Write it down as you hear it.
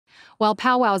While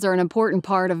powwows are an important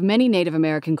part of many Native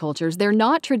American cultures, they're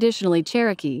not traditionally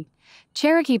Cherokee.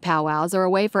 Cherokee powwows are a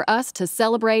way for us to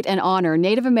celebrate and honor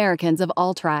Native Americans of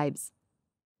all tribes.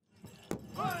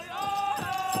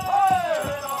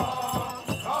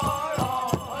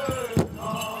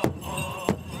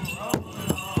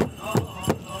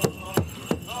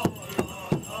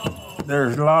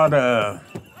 There's a lot of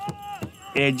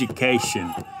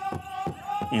education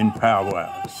in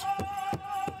powwows.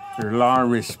 There's a lot of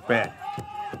respect.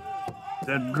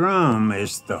 The drum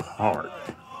is the heart.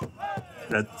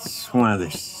 That's why they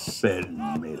set in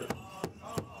the middle.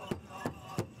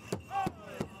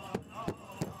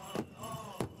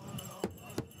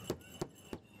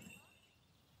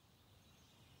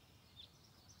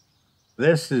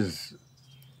 This is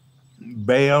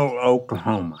Bale,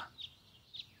 Oklahoma.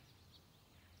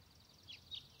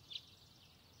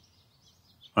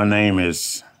 My name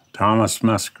is Thomas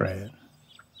Muskrat,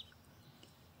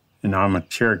 and I'm a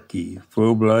Cherokee,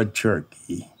 full-blood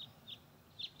Cherokee,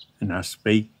 and I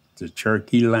speak the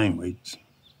Cherokee language,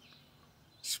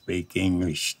 speak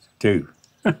English too.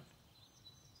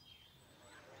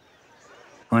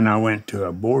 When I went to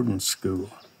a boarding school,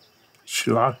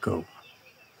 Cherokee,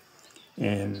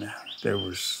 and there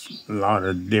was a lot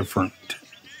of different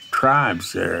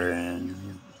tribes there,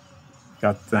 and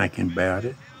got thinking about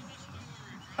it.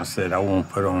 I said, I want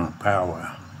to put on a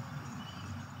powwow.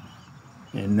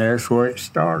 And there's where it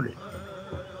started.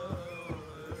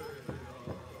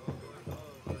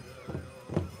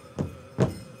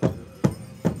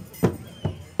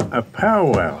 A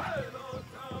powwow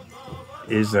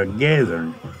is a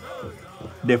gathering of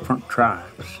different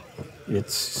tribes.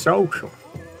 It's social.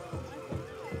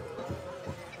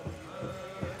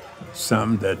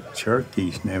 Something that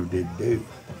Cherokees never did do.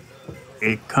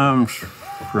 It comes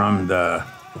from the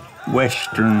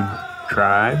Western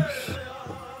tribes,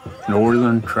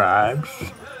 Northern tribes.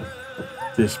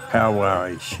 This powwow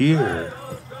each year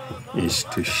is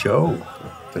to show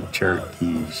the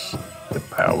Cherokees the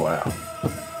powwow.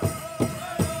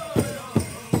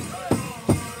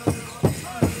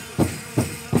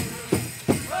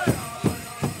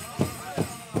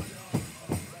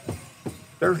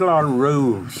 There's a lot of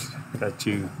rules that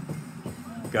you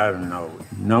gotta know.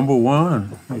 Number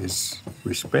one is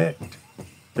respect.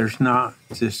 There's not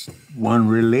just one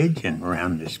religion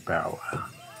around this powwow.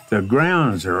 The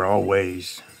grounds are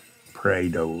always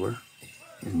prayed over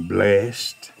and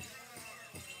blessed.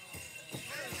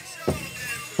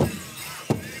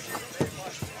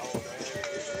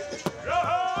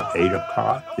 Eight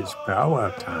o'clock is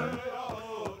powwow time.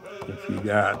 If you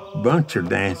got a bunch of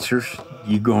dancers,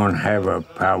 you're going to have a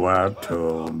powwow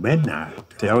till midnight.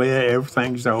 Tell you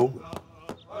everything's over.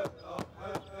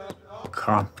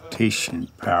 Competition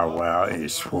powwow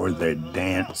is where they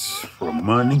dance for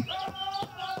money,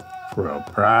 for a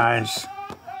prize.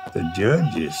 The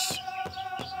judges,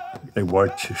 they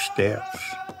watch your steps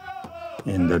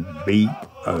and the beat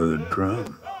of the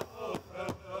drum.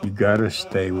 You gotta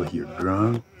stay with your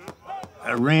drum.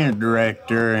 A rent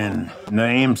director and the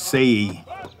MC,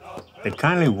 they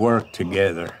kind of work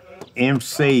together.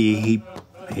 MC,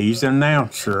 he's an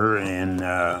announcer,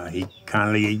 and he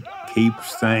kind of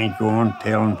keeps things going,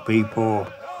 telling people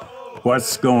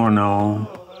what's going on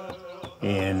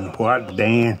and what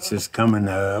dance is coming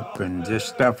up and just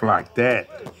stuff like that.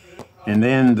 And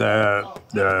then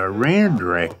the rent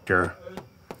director,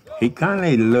 he kind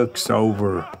of looks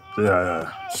over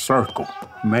the circle,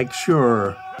 make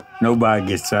sure nobody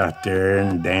gets out there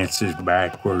and dances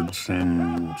backwards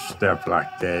and stuff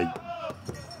like that.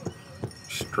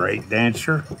 Straight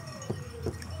dancer.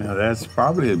 Now that's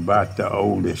probably about the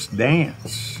oldest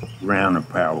dance around a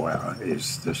powwow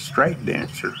is the straight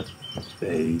dancer.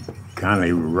 They kind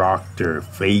of rock their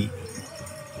feet.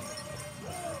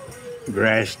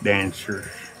 Grass dancers,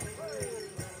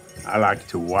 I like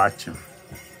to watch them.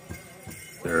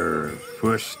 Their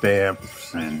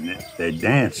footsteps, and they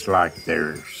dance like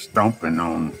they're stomping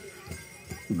on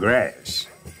grass.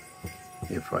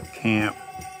 If a camp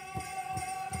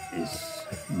is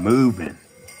moving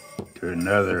to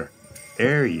another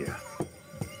area,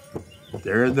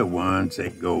 they're the ones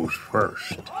that goes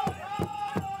first.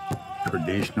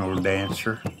 Traditional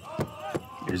dancer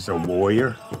is a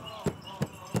warrior.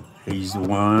 He's the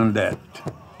one that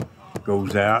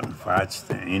goes out and fights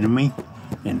the enemy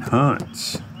and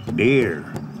hunts deer,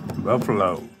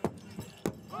 buffalo,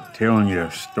 telling you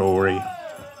a story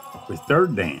with their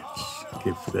dance.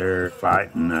 If they're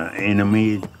fighting the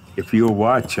enemy, if you'll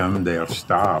watch them, they'll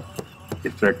stop.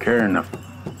 If they're carrying an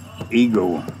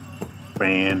eagle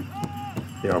fan,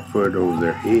 they'll put it over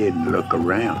their head and look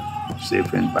around, see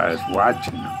if anybody's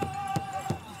watching them.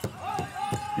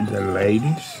 And the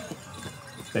ladies,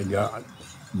 they got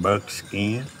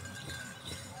buckskin.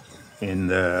 And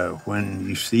when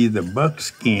you see the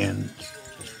buckskin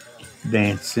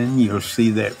dancing, you'll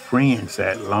see that fringe,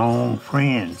 that long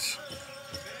fringe,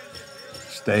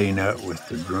 staying up with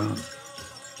the drum.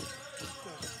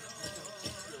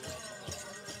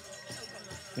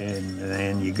 And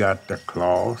then you got the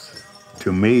cloth.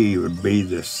 To me, it would be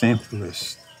the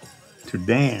simplest to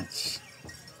dance.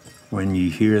 When you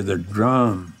hear the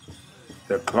drum,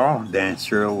 the cloth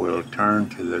dancer will turn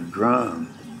to the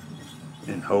drum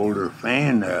and hold her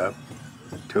fan up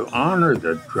to honor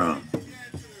the drum.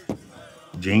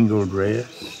 Jingle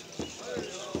dress,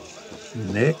 and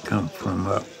that come from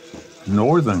up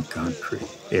northern country.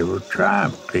 Every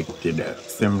tribe picked it up.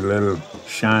 Them little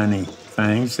shiny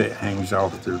things that hangs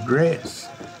off their dress.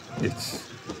 It's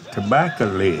tobacco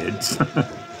lids,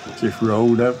 just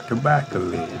rolled up tobacco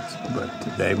lids,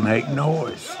 but they make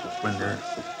noise when they're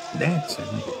dancing.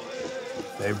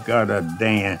 They've got a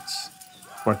dance,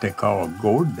 what they call a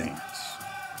gourd dance.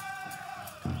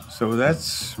 So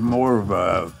that's more of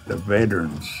the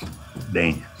veterans'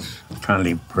 dance, kind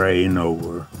of praying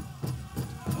over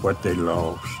what they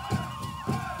lost,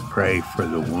 pray for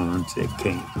the ones that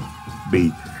can't be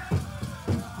there,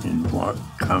 and what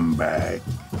come back.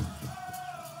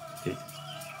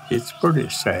 It's pretty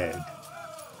sad.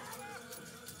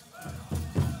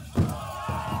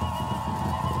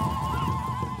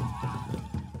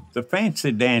 The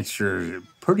fancy dancer is a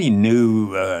pretty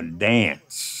new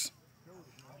dance.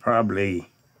 Probably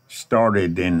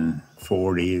started in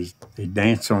 40s. They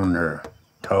dance on their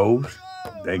toes.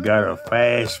 They got a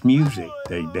fast music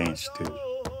they dance to.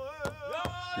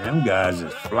 Them guys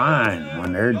is flying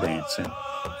when they're dancing.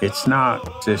 It's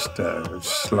not just a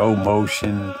slow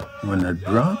motion when the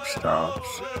drum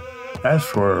stops.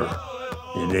 That's where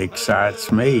it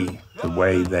excites me, the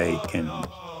way they can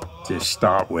just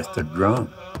stop with the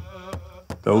drum.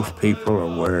 Those people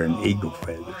are wearing eagle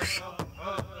feathers,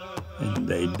 and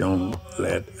they don't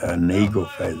let an eagle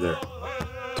feather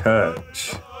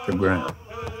touch the ground.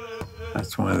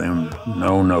 That's one of them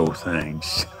no-no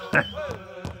things.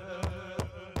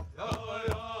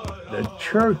 The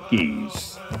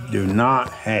Cherokees do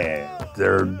not have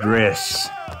their dress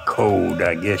code,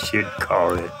 I guess you'd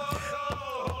call it,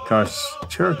 because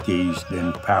Cherokees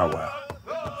didn't powwow.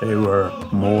 They were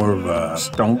more of a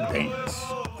stomp dance.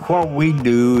 What we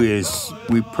do is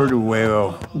we pretty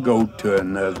well go to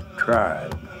another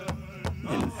tribe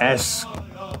and ask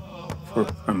for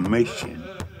permission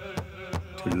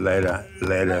to let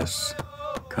us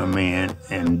come in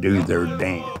and do their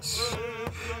dance.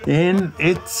 And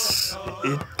it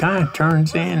kind of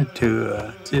turns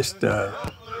into just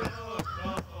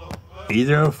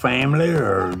either a family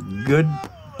or good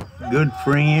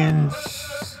friends.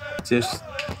 Just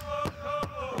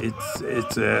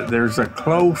there's a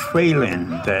close feeling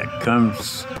that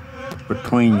comes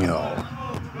between y'all.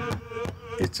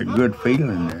 It's a good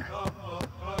feeling there,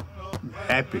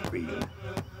 happy feeling.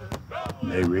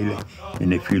 They really,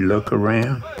 and if you look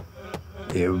around,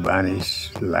 everybody's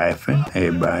laughing.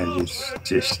 Everybody's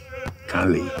just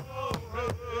kind of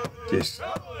just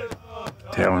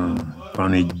telling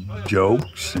funny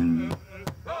jokes, and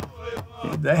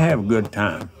they have a good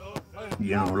time.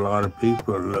 You know, a lot of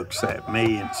people looks at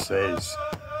me and says,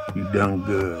 "You done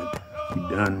good. You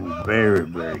done very,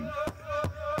 very good."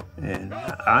 And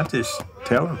I just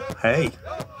tell them, "Hey,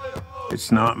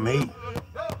 it's not me.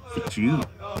 It's you.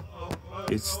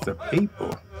 It's the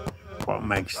people what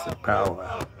makes the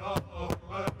powwow."